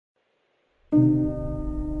These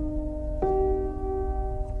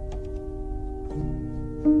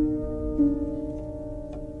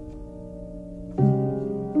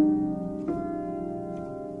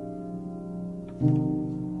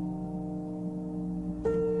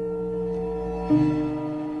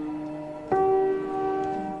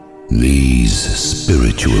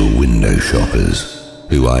spiritual window shoppers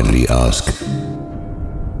who idly ask,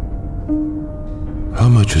 "How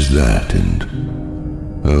much is that?" and,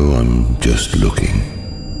 "Oh, I'm just looking."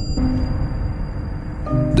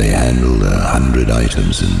 They handle 100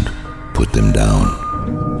 items and put them down.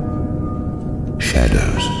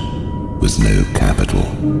 Shadows with no capital.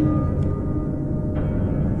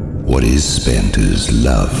 What is spent is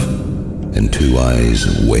love and 2 eyes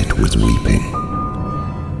wet with weeping.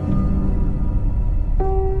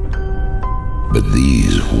 But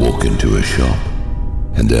these walk into a shop,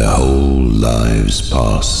 and their whole lives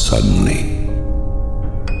pass suddenly.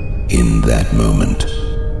 In that moment.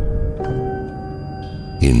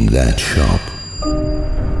 In that shop.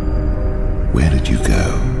 Where did you go?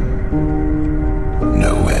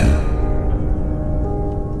 Nowhere.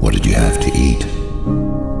 What did you have to eat?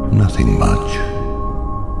 Nothing much.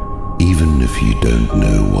 Even if you don't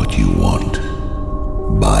know what you want,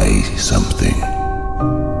 buy something.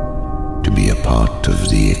 To be a part of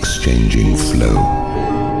the exchanging flow.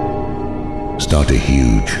 Start a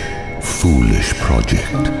huge, foolish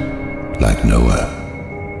project, like Noah.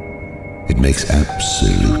 It makes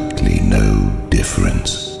absolutely no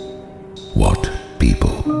difference what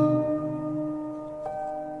people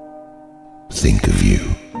think of you.